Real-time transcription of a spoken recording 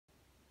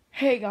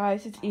Hey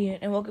guys, it's Ian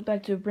and welcome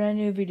back to a brand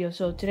new video.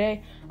 So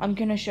today I'm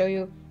gonna show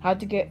you how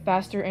to get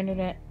faster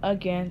internet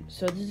again.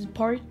 So this is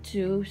part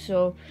 2.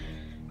 So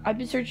I've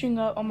been searching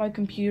up on my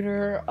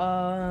computer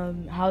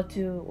how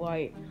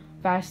to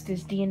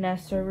fastest DNS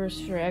servers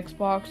for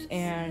Xbox,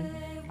 and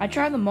I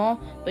tried them all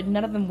but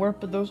none of them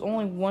worked. But there was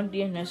only one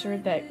DNS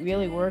server that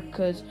really worked,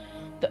 because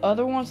the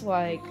other ones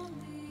I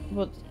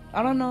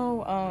don't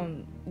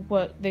know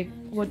what they're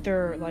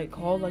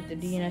called, like the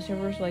DNS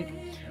servers,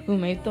 who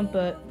made them,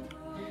 but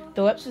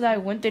the website I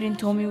went, they didn't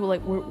tell me who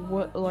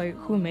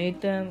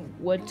made them,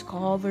 what it's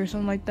called, or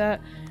something like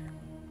that.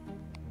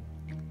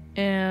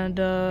 And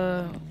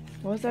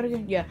what was that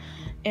again? Yeah,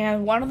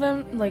 and one of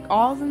them, oh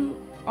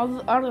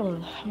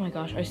my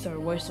gosh, I started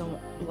way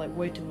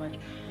too much.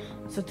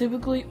 So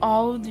typically,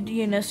 all of the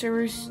DNS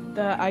servers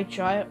that I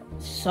try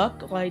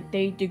suck. Like,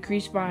 they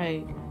decrease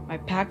my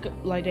packet,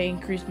 they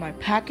increase my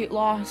packet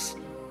loss.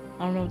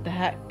 I don't know what the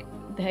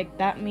heck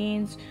that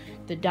means.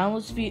 The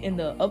download speed and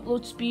the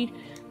upload speed,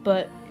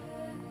 but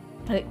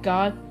thank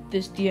God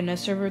this DNS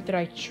server that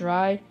I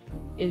tried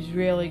is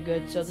really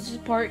good. So this is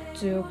part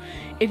 2.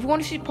 If you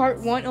want to see part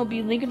 1, it'll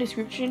be linked in the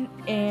description.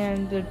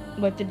 And the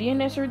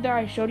DNS server that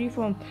I showed you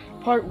from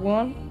part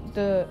 1,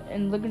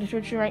 in link in the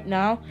description right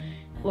now,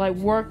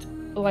 worked.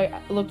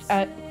 Looked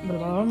at.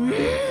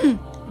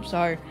 I'm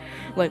sorry.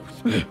 Like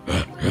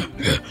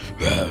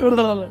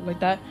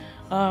that.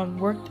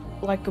 Worked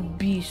like a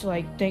beast.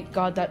 Thank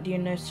God that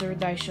DNS server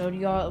that I showed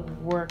y'all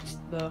works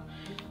though.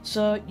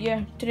 So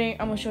yeah, today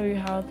I'm gonna show you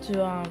how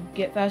to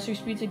get faster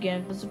speeds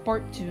again. This is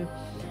part 2.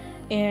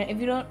 And if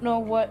you don't know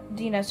what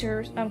DNS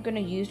servers I'm gonna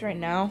use right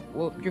now,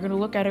 well, you're gonna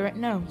look at it right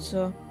now.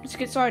 So let's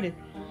get started.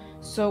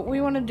 So what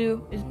you wanna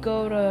do is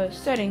go to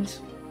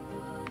settings,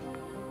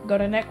 go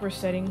to network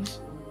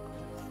settings,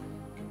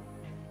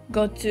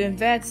 go to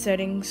advanced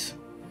settings.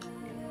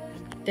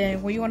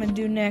 Then what you wanna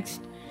do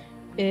next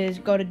is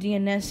go to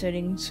DNS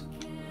settings.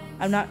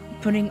 I'm not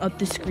putting up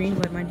the screen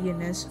with my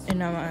DNS and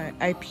my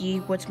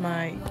IP. What's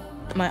my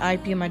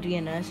IP and my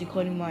DNS,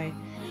 including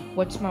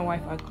what's my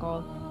Wi-Fi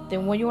called.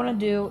 Then what you want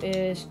to do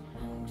is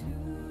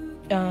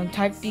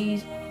type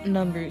these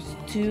numbers: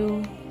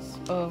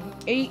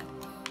 208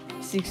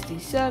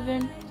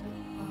 67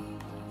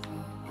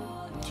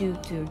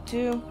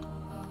 222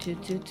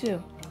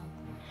 222.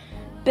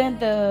 Then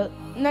the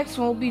next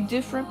one will be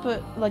different,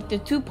 but the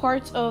two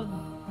parts of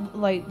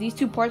these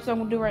two parts that I'm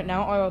gonna do right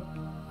now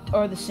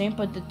are the same,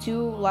 but the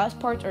two last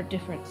parts are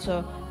different.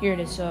 So here it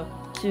is. So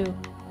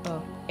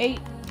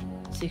 208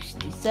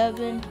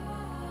 67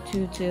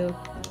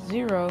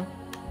 220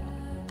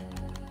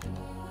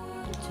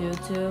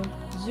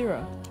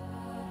 220.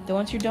 Then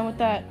once you're done with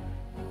that,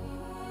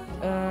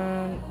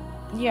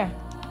 yeah,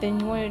 then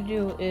you want to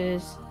do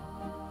is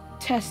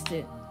test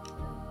it.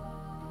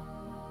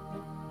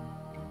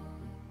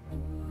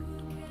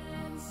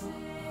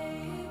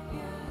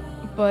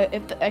 But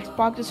if the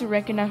Xbox doesn't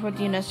recognize what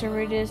DNS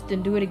server it is,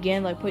 then do it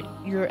again. Put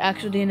your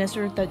actual DNS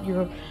server that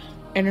your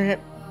internet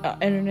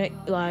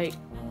like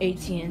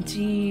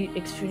AT&T,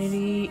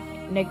 Xfinity,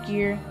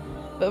 Netgear.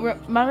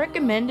 But my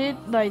recommended,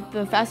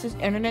 the fastest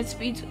internet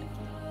speeds,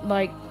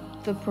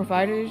 the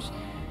providers,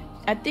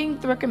 I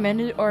think the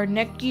recommended are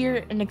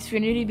Netgear and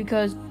Xfinity,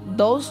 because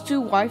those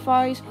two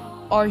Wi-Fi's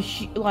are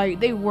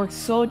they work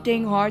so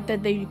dang hard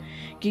that they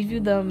give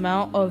you the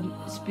amount of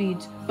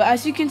speeds. But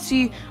as you can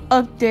see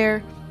up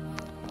there,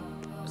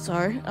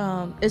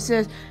 it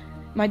says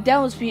my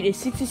download speed is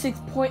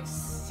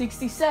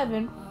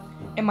 66.67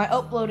 and my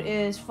upload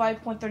is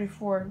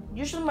 5.34.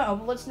 Usually my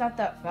upload's not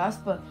that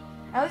fast, but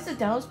at least the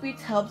download speed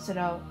helps it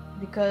out,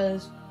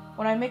 because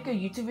when I make a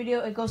YouTube video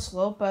it goes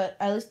slow, but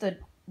at least the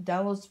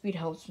download speed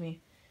helps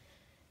me.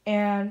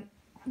 And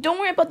don't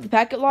worry about the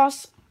packet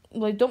loss.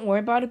 Don't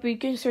worry about it, but you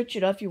can search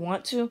it up if you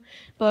want to.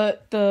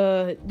 But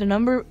the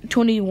number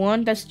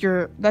 21, that's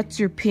your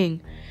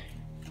ping.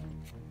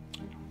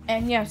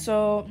 And yeah,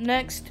 so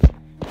next,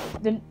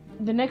 the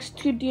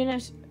next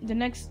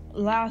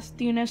last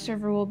DNS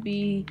server will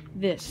be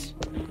this.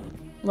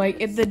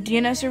 If the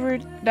DNS server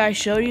that I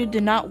showed you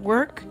did not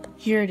work,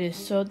 here it is.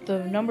 So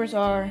the numbers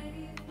are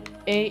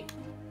 8.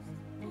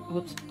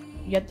 Whoops.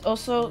 You have to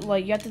also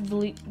you have to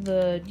delete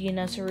the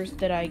DNS servers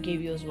that I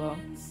gave you as well.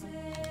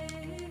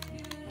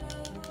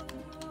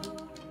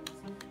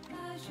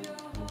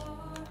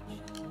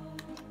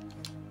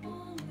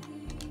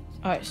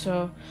 Alright,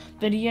 so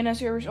the DNS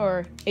servers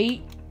are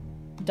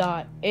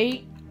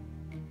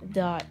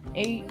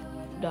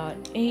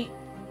 8.8.8.8.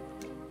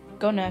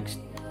 Go next.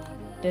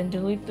 Then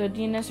delete the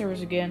DNS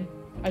servers again.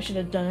 I should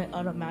have done it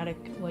automatic.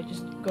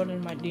 Just go to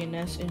my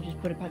DNS and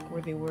just put it back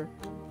where they were.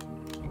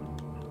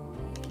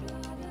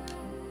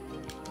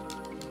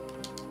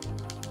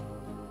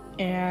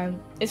 And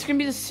it's gonna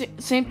be the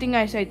same thing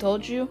I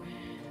told you,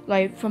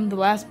 from the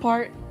last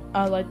part,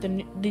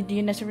 the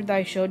DNS server that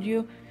I showed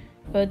you.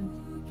 But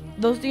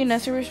those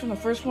DNS servers from the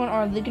first one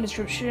are linked in the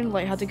description,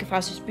 how to get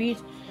faster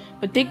speeds.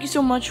 But thank you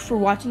so much for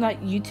watching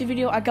that YouTube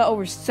video. I got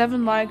over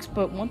 7 likes,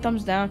 but 1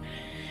 thumbs down.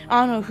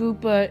 I don't know who,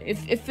 but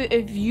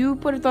if you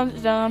put a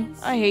thumbs down,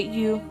 I hate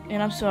you,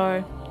 and I'm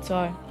sorry.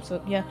 Sorry.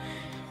 So yeah,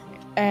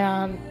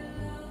 and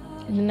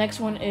the next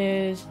one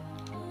is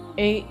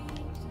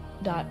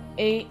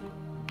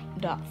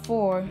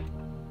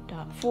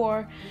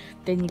 8.8.4.4.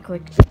 Then you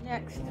click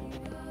next.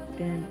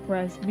 Then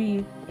press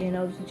B, and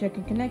obviously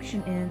checking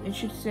connection, and it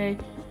should say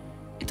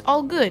it's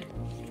all good.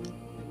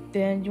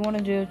 Then you want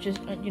to do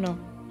just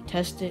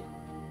test it.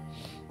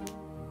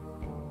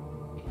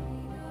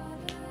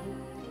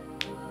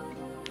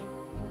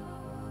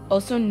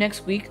 Also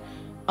next week,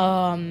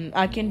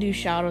 I can do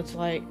shoutouts.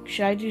 Like,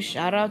 should I do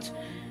shoutouts?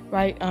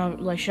 Right?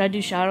 Should I do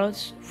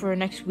shoutouts for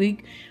next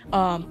week?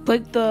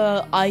 Click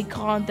the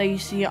icon that you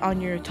see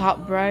on your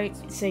top right.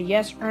 Say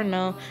yes or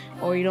no,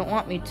 or you don't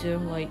want me to.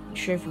 Like,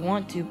 sure if you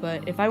want to,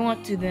 but if I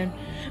want to, then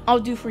I'll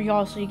do for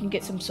y'all so you can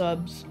get some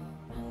subs.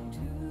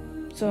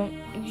 So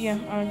yeah,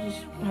 I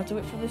just have to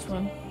wait for this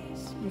one.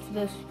 Wait for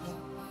this.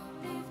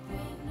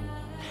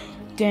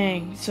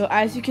 Dang. So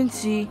as you can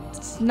see,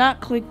 it's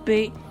not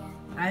clickbait.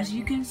 As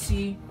you can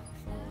see,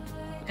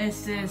 it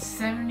says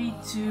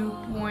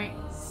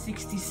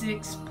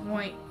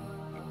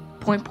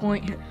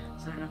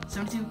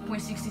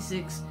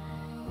 17.66.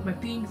 My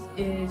ping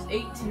is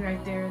 18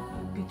 right there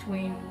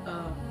between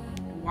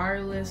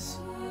wireless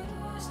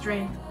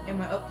strength, and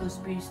my upload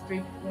speed is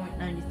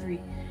 3.93.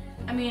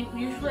 I mean,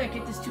 usually I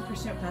get this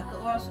 2%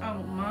 packet loss. I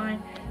don't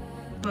mind,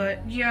 but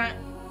yeah,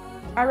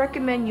 I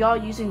recommend y'all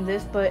using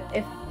this. But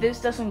if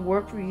this doesn't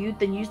work for you,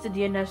 then use the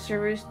DNS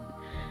servers.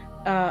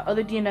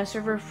 Other DNS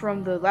server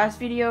from the last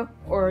video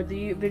or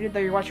the video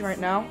that you're watching right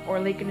now, or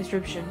link in the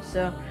description.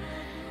 So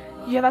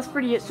yeah, that's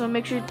pretty it. So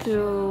make sure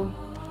to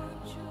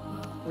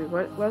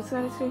what was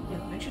that I say?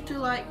 Yeah, make sure to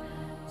like,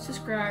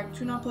 subscribe,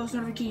 turn on post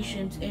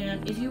notifications,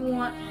 and if you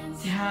want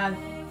to have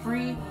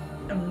free,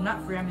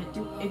 not free,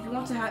 if you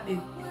want to have a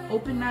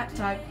open NAT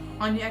type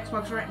on your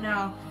Xbox right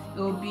now, it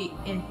will be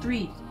in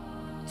 3,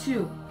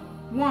 2,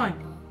 1,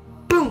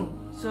 boom.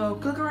 So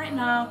click it right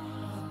now.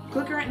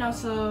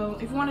 So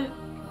if you want to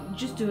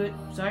just do it.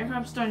 Sorry if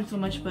I'm starting so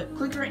much, but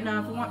click right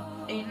now if you want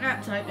a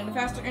NAT type and a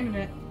faster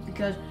internet,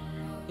 because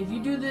if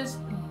you do this,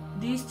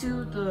 these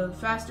two, the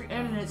faster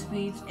internet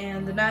speeds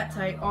and the NAT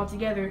type all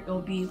together,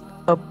 it'll be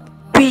a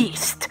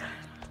beast.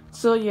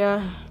 So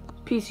yeah,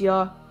 peace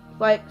y'all.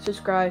 Like,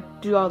 subscribe,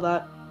 do all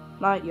that.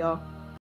 Night y'all.